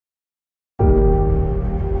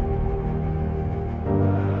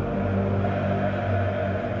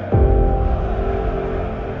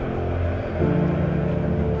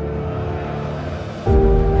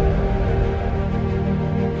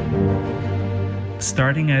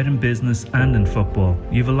Starting out in business and in football,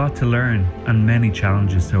 you have a lot to learn and many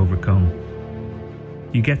challenges to overcome.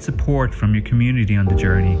 You get support from your community on the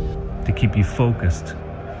journey to keep you focused,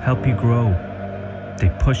 help you grow.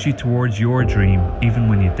 They push you towards your dream even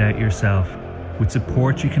when you doubt yourself. With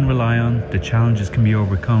support you can rely on, the challenges can be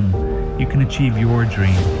overcome. You can achieve your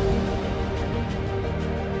dream.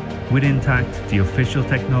 With Intact, the official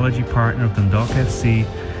technology partner of Dundalk FC,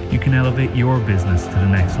 you can elevate your business to the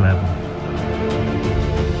next level.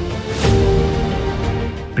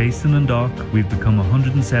 Based in Dundalk, we've become a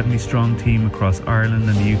 170 strong team across Ireland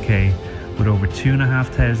and the UK, with over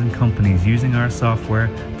 2,500 companies using our software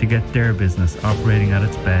to get their business operating at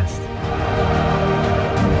its best.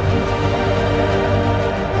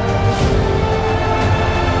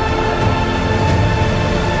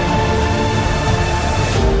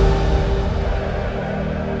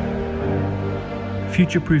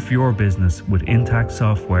 Future-proof your business with Intact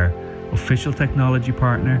Software, official technology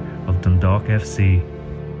partner of Dundalk FC.